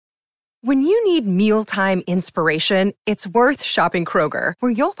When you need mealtime inspiration, it's worth shopping Kroger,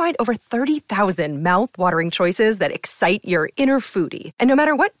 where you'll find over 30,000 mouth-watering choices that excite your inner foodie. And no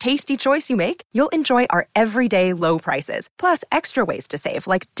matter what tasty choice you make, you'll enjoy our everyday low prices, plus extra ways to save,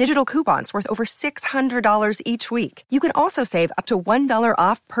 like digital coupons worth over $600 each week. You can also save up to $1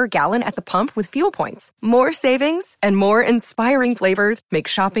 off per gallon at the pump with fuel points. More savings and more inspiring flavors make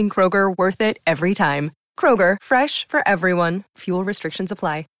shopping Kroger worth it every time. Kroger, fresh for everyone. Fuel restrictions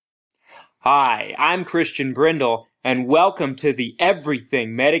apply. Hi, I'm Christian Brindle, and welcome to the Everything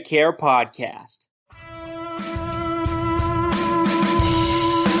Medicare podcast.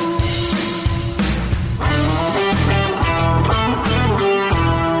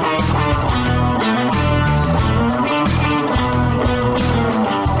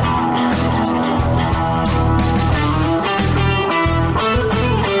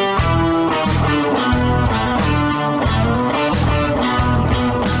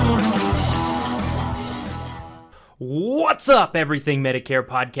 What's up, Everything Medicare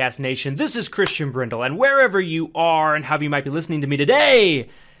Podcast Nation? This is Christian Brindle, and wherever you are and however you might be listening to me today,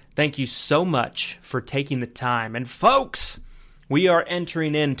 thank you so much for taking the time. And folks, we are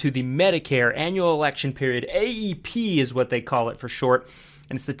entering into the Medicare annual election period. AEP is what they call it for short,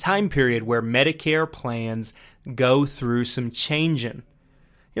 and it's the time period where Medicare plans go through some changing.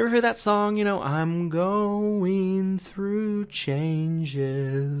 You ever hear that song, I'm going through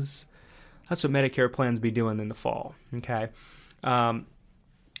changes? That's what Medicare plans be doing in the fall, okay?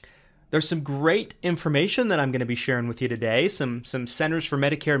 There's some great information that I'm going to be sharing with you today, some Centers for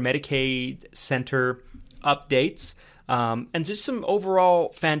Medicare and Medicaid Center updates, and just some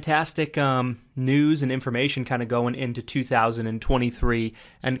overall fantastic news and information kind of going into 2023,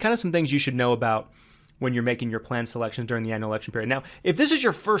 and kind of some things you should know about when you're making your plan selections during the annual election period. Now, if this is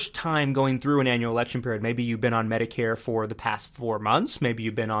your first time going through an annual election period, maybe you've been on Medicare for the past 4 months, maybe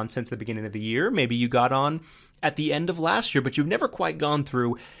you've been on since the beginning of the year, maybe you got on at the end of last year, but you've never quite gone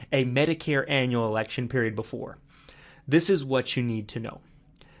through a Medicare annual election period before. This is what you need to know.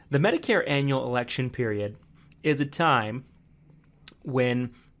 The Medicare annual election period is a time when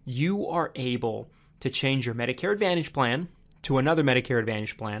you are able to change your Medicare Advantage plan to another Medicare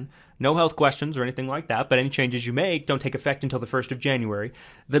Advantage plan. No health questions or anything like that, but any changes you make don't take effect until the 1st of January.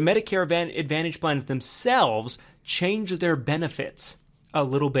 The Medicare Advantage plans themselves change their benefits a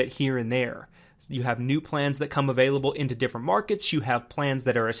little bit here and there. You have new plans that come available into different markets. You have plans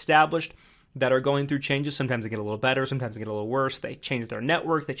that are established that are going through changes. Sometimes they get a little better, sometimes they get a little worse. They change their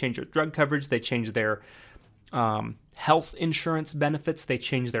network, they change their drug coverage, they change their health insurance benefits, they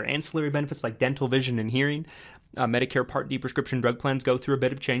change their ancillary benefits like dental, vision, and hearing. Medicare Part D prescription drug plans go through a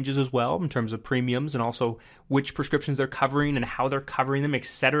bit of changes as well in terms of premiums and also which prescriptions they're covering and how they're covering them, et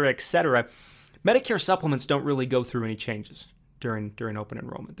cetera, et cetera. Medicare supplements don't really go through any changes during open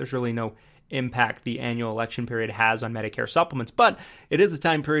enrollment. There's really no impact the annual election period has on Medicare supplements, but it is the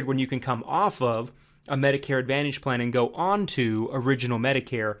time period when you can come off of a Medicare Advantage plan and go on to original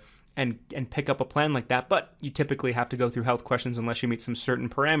Medicare and pick up a plan like that, but you typically have to go through health questions unless you meet some certain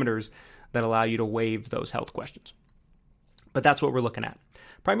parameters that allow you to waive those health questions. But that's what we're looking at.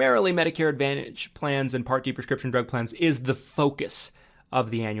 Primarily, Medicare Advantage plans and Part D prescription drug plans is the focus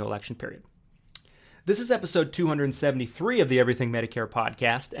of the annual election period. This is episode 273 of the Everything Medicare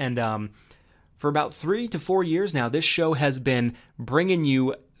podcast, and for about 3 to 4 years now, this show has been bringing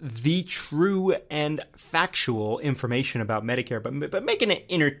you the true and factual information about Medicare, but making it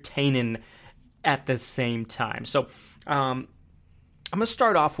entertaining at the same time. So I'm going to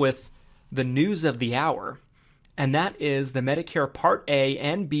start off with the news of the hour, and that is the Medicare Part A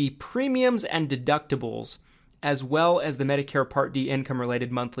and B premiums and deductibles, as well as the Medicare Part D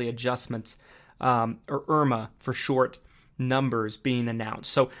income-related monthly adjustments, or IRMA for short, numbers being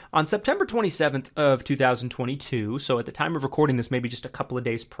announced. So on September 27th of 2022, so at the time of recording this, maybe just a couple of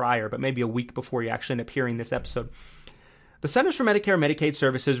days prior, but maybe a week before you actually end up hearing this episode, the Centers for Medicare and Medicaid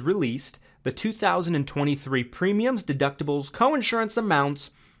Services released the 2023 premiums, deductibles, coinsurance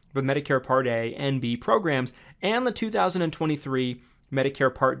amounts for Medicare Part A and B programs, and the 2023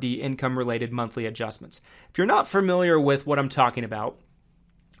 Medicare Part D income-related monthly adjustments. If you're not familiar with what I'm talking about,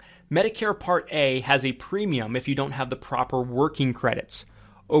 Medicare Part A has a premium if you don't have the proper working credits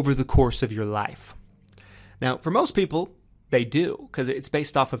over the course of your life. Now, for most people, they do, because it's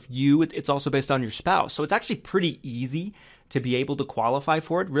based off of you. It's also based on your spouse. So it's actually pretty easy to be able to qualify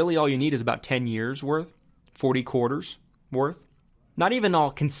for it. Really, all you need is about 10 years worth, 40 quarters worth. Not even all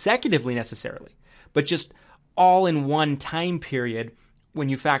consecutively necessarily, but just all in one time period. When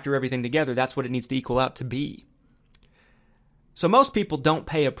you factor everything together, that's what it needs to equal out to be. So most people don't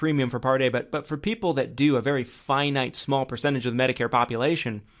pay a premium for Part A, but for people that do, a very finite, small percentage of the Medicare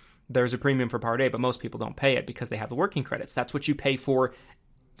population, there's a premium for Part A, but most people don't pay it because they have the working credits. That's what you pay for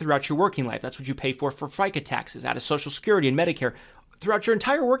throughout your working life. That's what you pay for FICA taxes, out of Social Security and Medicare throughout your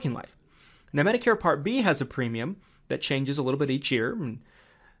entire working life. Now, Medicare Part B has a premium that changes a little bit each year, and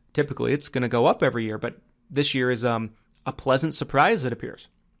typically it's going to go up every year, but this year is a pleasant surprise, it appears.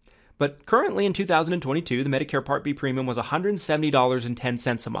 But currently in 2022, the Medicare Part B premium was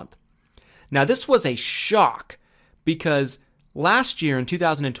 $170.10 a month. Now, this was a shock because last year in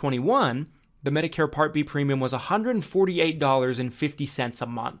 2021, the Medicare Part B premium was $148.50 a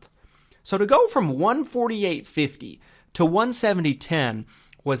month. So to go from $148.50 to $170.10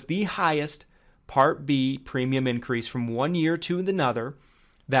 was the highest Part B premium increase from one year to another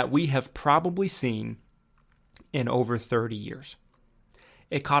that we have probably seen in over 30 years.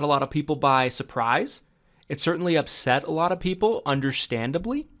 It caught a lot of people by surprise. It certainly upset a lot of people,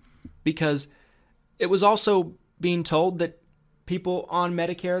 understandably, because it was also being told that people on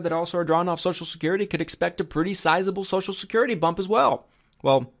Medicare that also are drawn off Social Security could expect a pretty sizable Social Security bump as well.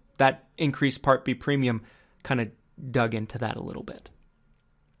 Well, that increased Part B premium kind of dug into that a little bit.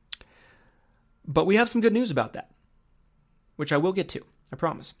 But we have some good news about that, which I will get to, I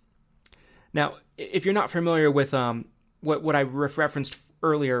promise. Now, if you're not familiar with what I referenced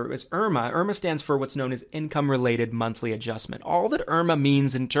earlier as IRMAA, IRMAA stands for what's known as Income-Related Monthly Adjustment. All that IRMAA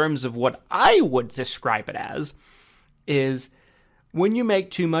means in terms of what I would describe it as is when you make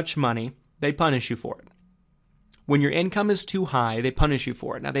too much money, they punish you for it. When your income is too high, they punish you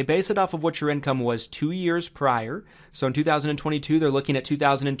for it. Now, they base it off of what your income was 2 years prior. So in 2022, they're looking at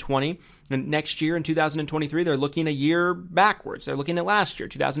 2020. And next year in 2023, they're looking a year backwards. They're looking at last year,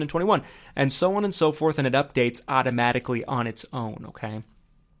 2021, and so on and so forth. And it updates automatically on its own, okay?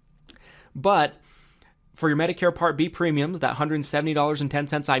 But for your Medicare Part B premiums, that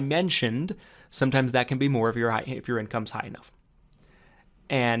 $170.10 I mentioned, sometimes that can be more if your income's high enough.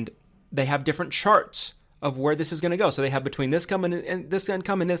 And they have different charts of where this is going to go. So they have between this income and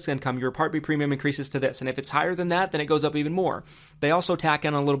this income, your Part B premium increases to this. And if it's higher than that, then it goes up even more. They also tack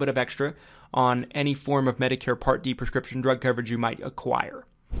in a little bit of extra on any form of Medicare Part D prescription drug coverage you might acquire,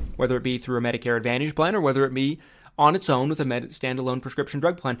 whether it be through a Medicare Advantage plan or whether it be on its own with a standalone prescription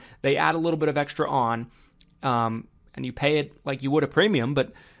drug plan. They add a little bit of extra on, and you pay it like you would a premium.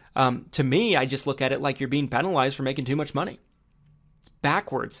 But to me, I just look at it like you're being penalized for making too much money.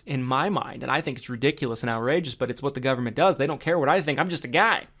 Backwards in my mind, and I think it's ridiculous and outrageous, but it's what the government does. They don't care what I think. I'm just a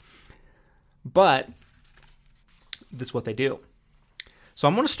guy. But that's what they do. So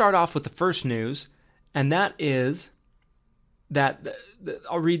I'm going to start off with the first news, and that is that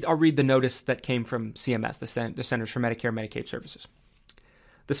I'll read the notice that came from CMS, the Centers for Medicare and Medicaid Services.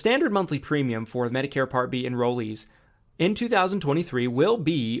 The standard monthly premium for Medicare Part B enrollees in 2023 will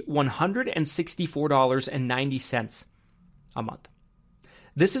be $164.90 a month.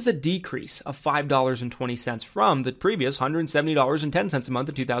 This is a decrease of $5.20 from the previous $170.10 a month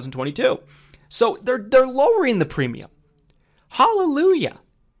in 2022. So they're lowering the premium. Hallelujah.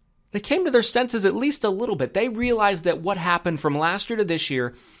 They came to their senses at least a little bit. They realized that what happened from last year to this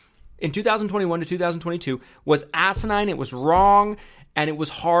year, in 2021 to 2022, was asinine, it was wrong, and it was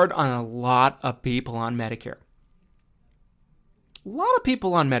hard on a lot of people on Medicare. A lot of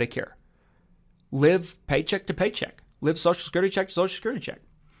people on Medicare live paycheck to paycheck. Live Social Security check to Social Security check.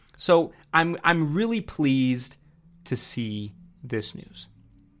 So I'm really pleased to see this news.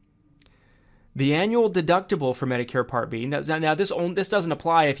 The annual deductible for Medicare Part B, now this doesn't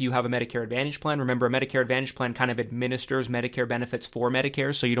apply if you have a Medicare Advantage plan. Remember, a Medicare Advantage plan kind of administers Medicare benefits for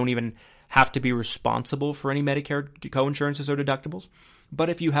Medicare, so you don't even have to be responsible for any Medicare coinsurances or deductibles. But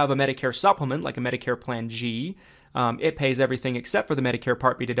if you have a Medicare supplement, like a Medicare Plan G, it pays everything except for the Medicare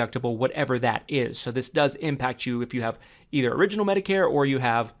Part B deductible, whatever that is. So this does impact you if you have either original Medicare or you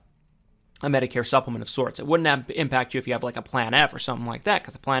have a Medicare supplement of sorts. It wouldn't impact you if you have like a Plan F or something like that,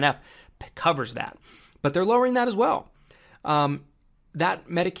 because the Plan F covers that. But they're lowering that as well. That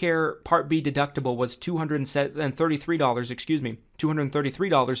Medicare Part B deductible was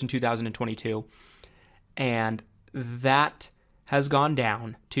 $233 in 2022, and that has gone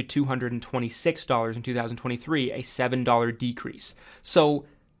down to $226 in 2023, a $7 decrease. So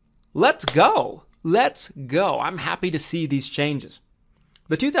let's go. Let's go. I'm happy to see these changes.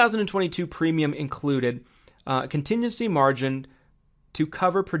 The 2022 premium included a contingency margin to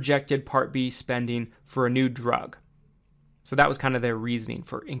cover projected Part B spending for a new drug. So that was kind of their reasoning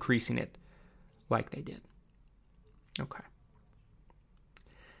for increasing it like they did. Okay.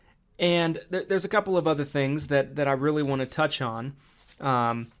 And there's a couple of other things that I really want to touch on,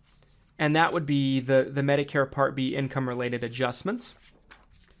 and that would be the Medicare Part B income-related adjustments.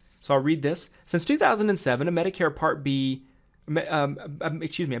 So I'll read this. Since 2007,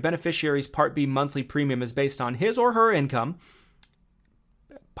 a beneficiary's Part B monthly premium is based on his or her income.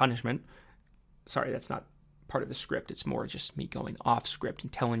 Punishment. Sorry, that's not part of the script. It's more just me going off script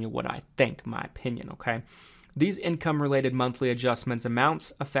and telling you what I think, my opinion, okay? These income-related monthly adjustments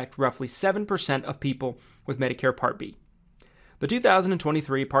amounts affect roughly 7% of people with Medicare Part B. The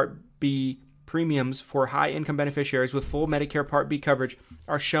 2023 Part B premiums for high-income beneficiaries with full Medicare Part B coverage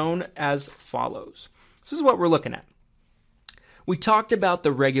are shown as follows. This is what we're looking at. We talked about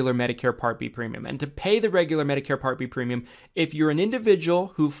the regular Medicare Part B premium, and to pay the regular Medicare Part B premium, if you're an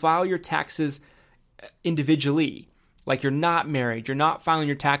individual who file your taxes individually, like you're not married, you're not filing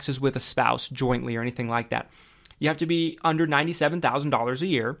your taxes with a spouse jointly or anything like that, you have to be under $97,000 a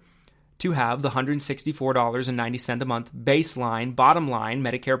year to have the $164.90 a month baseline, bottom line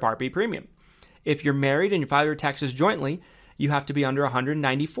Medicare Part B premium. If you're married and you file your taxes jointly, you have to be under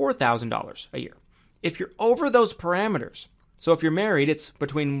 $194,000 a year. If you're over those parameters, so if you're married, it's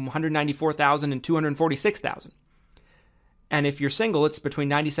between $194,000 and $246,000. And if you're single, it's between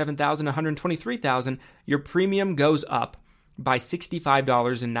 $97,000 and $123,000. Your premium goes up by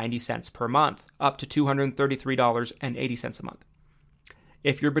 $65.90 per month, up to $233.80 a month.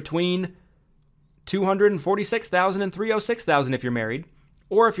 If you're between $246,000 and $306,000 if you're married,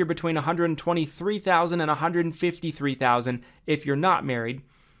 or if you're between $123,000 and $153,000 if you're not married,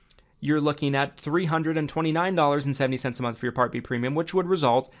 you're looking at $329.70 a month for your Part B premium, which would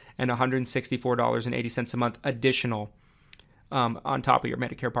result in $164.80 a month additional on top of your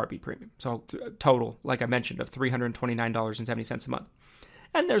Medicare Part B premium. So total, like I mentioned, of $329.70 a month.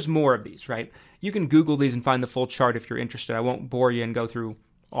 And there's more of these, right? You can Google these and find the full chart if you're interested. I won't bore you and go through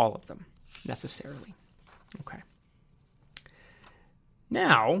all of them necessarily. Okay.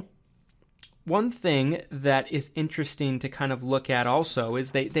 Now, one thing that is interesting to kind of look at also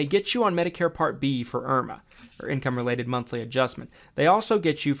is they get you on Medicare Part B for IRMA, or Income-Related Monthly Adjustment. They also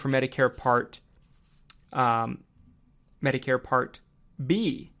get you for Medicare Part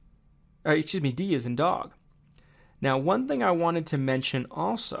B, D as in dog. Now, one thing I wanted to mention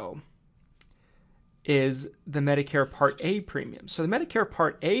also is the Medicare Part A premiums. So the Medicare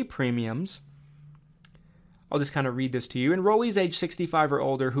Part A premiums, I'll just kind of read this to you. Enrollees age 65 or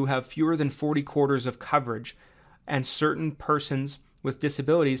older who have fewer than 40 quarters of coverage and certain persons with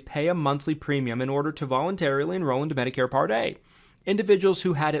disabilities pay a monthly premium in order to voluntarily enroll into Medicare Part A. Individuals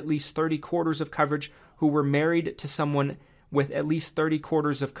who had at least 30 quarters of coverage who were married to someone with at least 30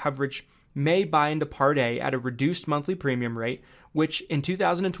 quarters of coverage may buy into Part A at a reduced monthly premium rate, which in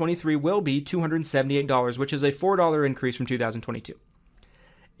 2023 will be $278, which is a $4 increase from 2022.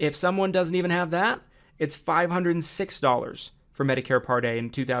 If someone doesn't even have that, it's $506 for Medicare Part A in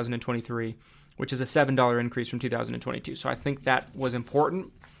 2023, which is a $7 increase from 2022. So I think that was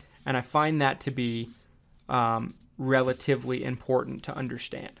important, and I find that to be relatively important to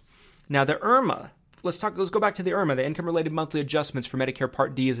understand. Now, the IRMA, let's go back to the IRMA, the Income-Related Monthly Adjustments for Medicare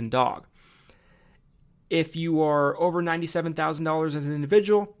Part D as in dog. If you are over $97,000 as an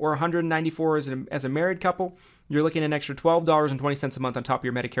individual or $194,000 as a married couple, you're looking at an extra $12.20 a month on top of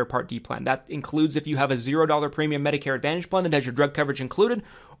your Medicare Part D plan. That includes if you have a $0 premium Medicare Advantage plan that has your drug coverage included,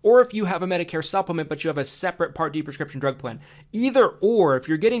 or if you have a Medicare supplement but you have a separate Part D prescription drug plan. Either or, if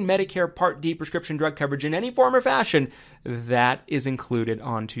you're getting Medicare Part D prescription drug coverage in any form or fashion, that is included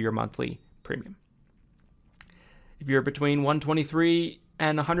onto your monthly premium. If you're between $123,000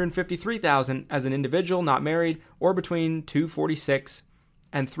 and $153,000 as an individual not married, or between $246,000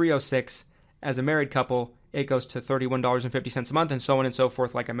 and $306,000 as a married couple, it goes to $31.50 a month, and so on and so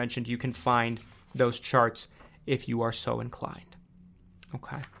forth. Like I mentioned, you can find those charts if you are so inclined.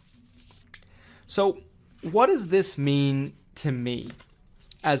 Okay. So what does this mean to me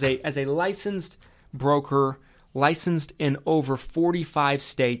as a licensed broker, licensed in over 45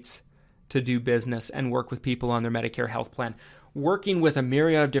 states to do business and work with people on their Medicare health plan, working with a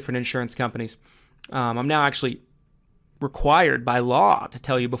myriad of different insurance companies? I'm now actually required by law to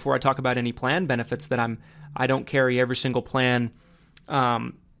tell you before I talk about any plan benefits that I don't carry every single plan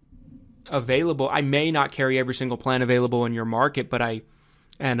available. I may not carry every single plan available in your market, but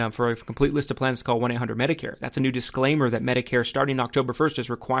for a complete list of plans, call 1-800-MEDICARE. That's a new disclaimer that Medicare, starting October 1st, is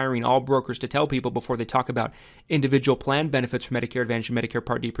requiring all brokers to tell people before they talk about individual plan benefits for Medicare Advantage and Medicare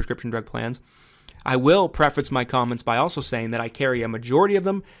Part D prescription drug plans. I will preface my comments by also saying that I carry a majority of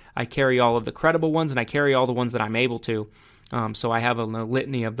them. I carry all of the credible ones, and I carry all the ones that I'm able to. So I have a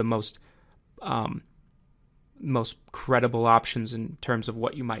litany of the most credible options in terms of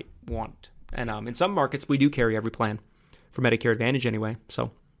what you might want. And in some markets, we do carry every plan for Medicare Advantage anyway.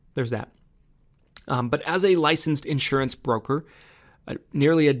 So there's that. But as a licensed insurance broker,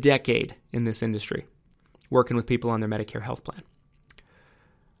 nearly a decade in this industry, working with people on their Medicare health plan.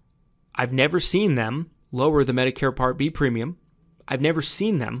 I've never seen them lower the Medicare Part B premium. I've never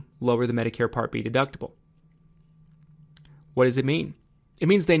seen them lower the Medicare Part B deductible. What does it mean? It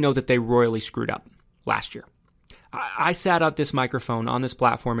means they know that they royally screwed up last year. I sat at this microphone on this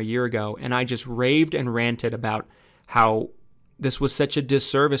platform a year ago, and I just raved and ranted about how this was such a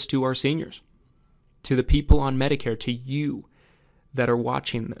disservice to our seniors, to the people on Medicare, to you that are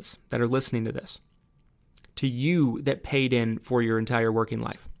watching this, that are listening to this, to you that paid in for your entire working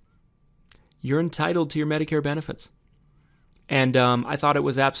life. You're entitled to your Medicare benefits. And I thought it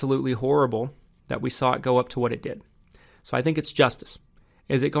was absolutely horrible that we saw it go up to what it did. So I think it's justice.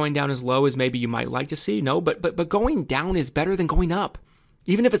 Is it going down as low as maybe you might like to see? No, but going down is better than going up.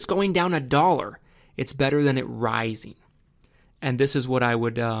 Even if it's going down $1, it's better than it rising. And this is what I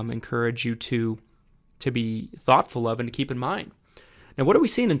would encourage you to be thoughtful of and to keep in mind. Now, what are we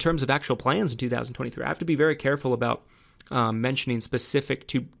seeing in terms of actual plans in 2023? I have to be very careful about mentioning specific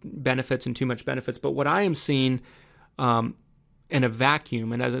to benefits and too much benefits. But what I am seeing in a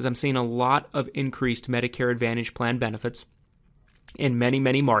vacuum, and as I'm seeing a lot of increased Medicare Advantage plan benefits in many,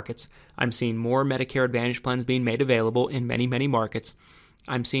 many markets. I'm seeing more Medicare Advantage plans being made available in many, many markets.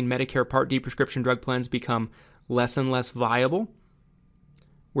 I'm seeing Medicare Part D prescription drug plans become less and less viable.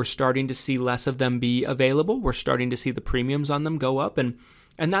 We're starting to see less of them be available. We're starting to see the premiums on them go up. And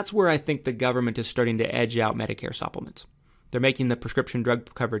that's where I think the government is starting to edge out Medicare supplements. They're making the prescription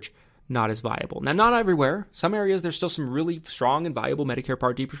drug coverage not as viable. Now, not everywhere. Some areas, there's still some really strong and viable Medicare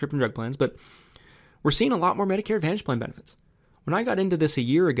Part D prescription drug plans, but we're seeing a lot more Medicare Advantage plan benefits. When I got into this a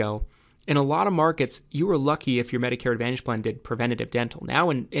year ago, in a lot of markets, you were lucky if your Medicare Advantage plan did preventative dental.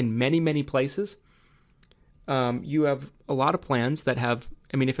 Now, in many, many places, you have a lot of plans that have,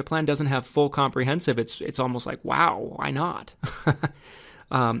 if a plan doesn't have full comprehensive, it's almost like, wow, why not?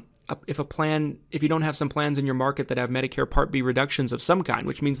 If you don't have some plans in your market that have Medicare Part B reductions of some kind,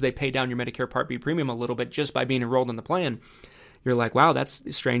 which means they pay down your Medicare Part B premium a little bit just by being enrolled in the plan, you're like, wow, that's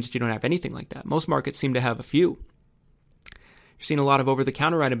strange that you don't have anything like that. Most markets seem to have a few. You're seeing a lot of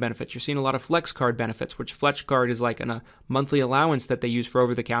over-the-counter item benefits. You're seeing a lot of flex card benefits, which flex card is like a monthly allowance that they use for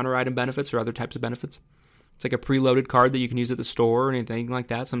over-the-counter item benefits or other types of benefits. It's like a preloaded card that you can use at the store or anything like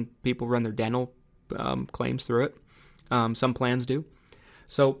that. Some people run their dental claims through it. Some plans do.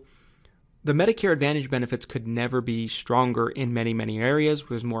 So the Medicare Advantage benefits could never be stronger in many, many areas.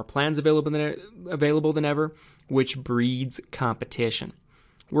 There's more plans available than ever, which breeds competition.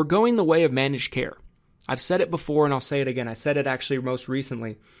 We're going the way of managed care. I've said it before, and I'll say it again. I said it actually most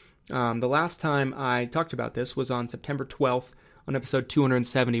recently. The last time I talked about this was on September 12th on episode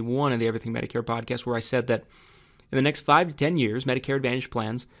 271 of the Everything Medicare podcast, where I said that in the next 5 to 10 years, Medicare Advantage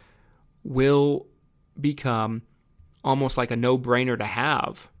plans will become almost like a no-brainer to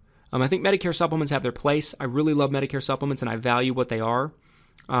have. I think Medicare supplements have their place. I really love Medicare supplements, and I value what they are.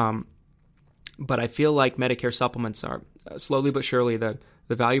 But I feel like Medicare supplements are slowly but surely the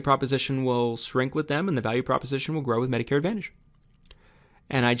value proposition will shrink with them, and the value proposition will grow with Medicare Advantage.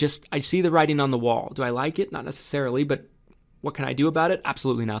 And I see the writing on the wall. Do I like it? Not necessarily, but what can I do about it?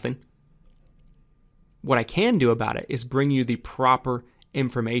 Absolutely nothing. What I can do about it is bring you the proper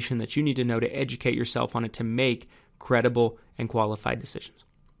information that you need to know to educate yourself on it to make credible and qualified decisions.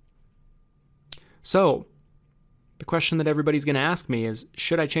 So, the question that everybody's going to ask me is,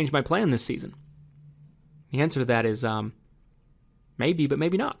 should I change my plan this season? The answer to that is maybe, but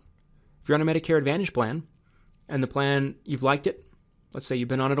maybe not. If you're on a Medicare Advantage plan, and the plan, you've liked it, let's say you've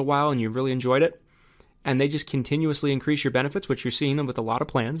been on it a while and you've really enjoyed it, and they just continuously increase your benefits, which you're seeing them with a lot of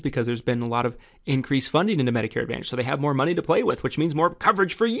plans because there's been a lot of increased funding into Medicare Advantage, so they have more money to play with, which means more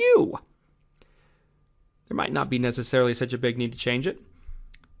coverage for you. There might not be necessarily such a big need to change it,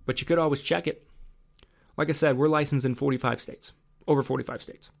 but you could always check it. Like I said, we're licensed in 45 states, over 45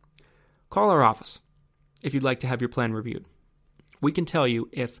 states. Call our office if you'd like to have your plan reviewed. We can tell you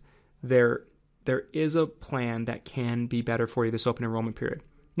if there is a plan that can be better for you this open enrollment period.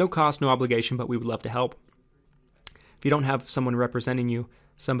 No cost, no obligation, but we would love to help. If you don't have someone representing you,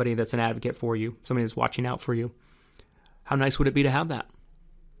 somebody that's an advocate for you, somebody that's watching out for you, how nice would it be to have that?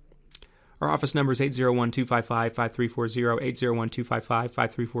 Our office number is 801-255-5340,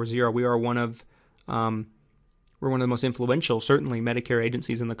 801-255-5340. We are one of the most influential, certainly, Medicare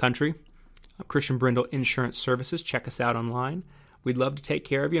agencies in the country. Christian Brindle Insurance Services. Check us out online. We'd love to take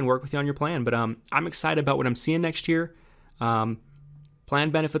care of you and work with you on your plan. But I'm excited about what I'm seeing next year. Plan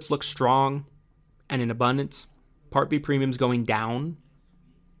benefits look strong and in abundance. Part B premiums going down.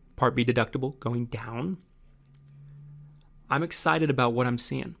 Part B deductible going down. I'm excited about what I'm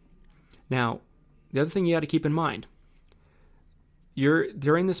seeing. Now, the other thing you got to keep in mind,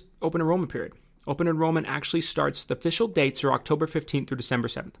 during this open enrollment period, Open enrollment actually starts, the official dates are October 15th through December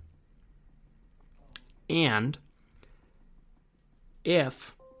 7th. And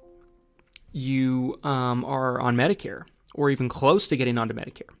if you are on Medicare, or even close to getting onto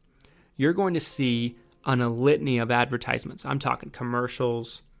Medicare, you're going to see on a litany of advertisements. I'm talking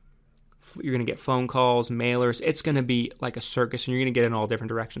commercials. You're going to get phone calls, mailers. It's going to be like a circus, and you're going to get in all different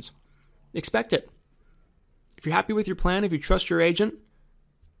directions. Expect it. If you're happy with your plan, if you trust your agent,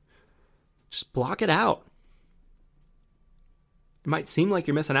 just block it out. It might seem like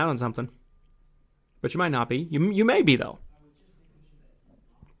you're missing out on something, but you might not be. You may be, though.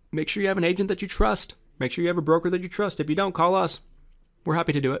 Make sure you have an agent that you trust. Make sure you have a broker that you trust. If you don't, call us. We're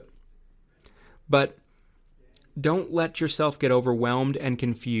happy to do it. But don't let yourself get overwhelmed and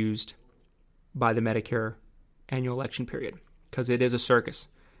confused by the Medicare annual election period, because it is a circus.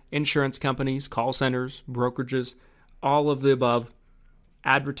 Insurance companies, call centers, brokerages, all of the above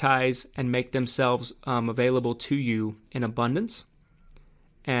advertise and make themselves available to you in abundance,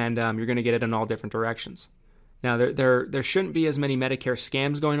 and you're going to get it in all different directions. Now, there shouldn't be as many Medicare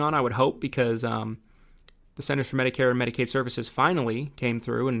scams going on, I would hope, because the Centers for Medicare and Medicaid Services finally came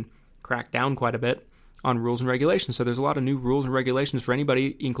through and cracked down quite a bit on rules and regulations. So there's a lot of new rules and regulations for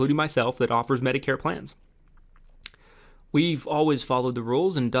anybody, including myself, that offers Medicare plans. We've always followed the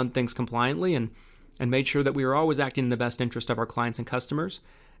rules and done things compliantly and made sure that we were always acting in the best interest of our clients and customers.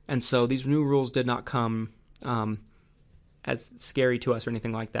 And so these new rules did not come as scary to us or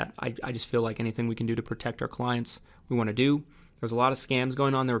anything like that. I just feel like anything we can do to protect our clients, we want to do. There's a lot of scams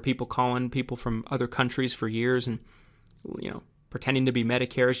going on. There were people calling people from other countries for years and, pretending to be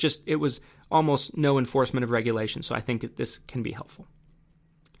Medicare. It was almost no enforcement of regulation. So I think that this can be helpful.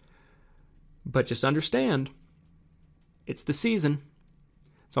 But just understand, it's the season.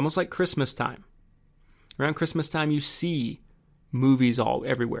 It's almost like Christmas time. Around Christmas time, you see movies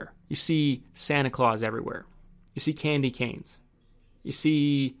everywhere. You see Santa Claus everywhere. You see candy canes. You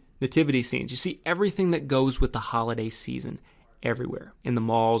see nativity scenes. You see everything that goes with the holiday season everywhere. In the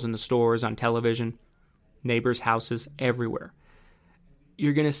malls, in the stores, on television, neighbors' houses, everywhere.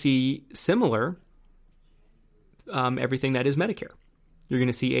 You're going to see similar everything that is Medicare. You're going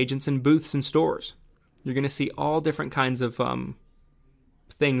to see agents in booths in stores. You're going to see all different kinds of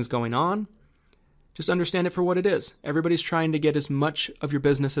things going on. Just understand it for what it is. Everybody's trying to get as much of your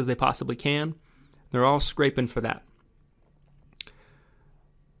business as they possibly can. They're all scraping for that,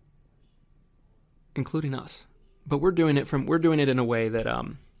 including us. But we're doing it in a way that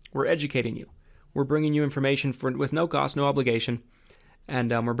we're educating you. We're bringing you information with no cost, no obligation,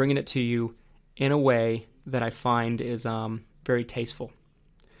 and we're bringing it to you in a way that I find is very tasteful.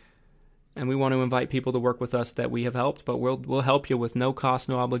 And we want to invite people to work with us that we have helped, but we'll help you with no cost,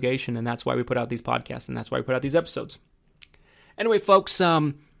 no obligation, and that's why we put out these podcasts, and that's why we put out these episodes. Anyway, folks,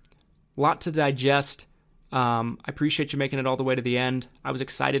 lot to digest. I appreciate you making it all the way to the end. I was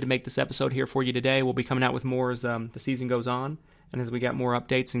excited to make this episode here for you today. We'll be coming out with more as the season goes on, and as we get more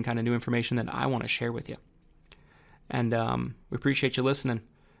updates and kind of new information that I want to share with you. And we appreciate you listening.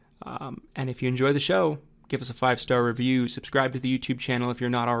 And if you enjoy the show, give us a 5-star review. Subscribe to the YouTube channel if you're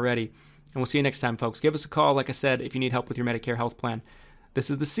not already. And we'll see you next time, folks. Give us a call, like I said, if you need help with your Medicare health plan. This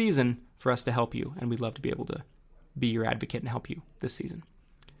is the season for us to help you, and we'd love to be able to be your advocate and help you this season.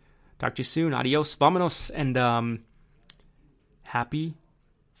 Talk to you soon. Adios, vamonos, and happy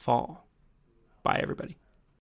fall. Bye, everybody.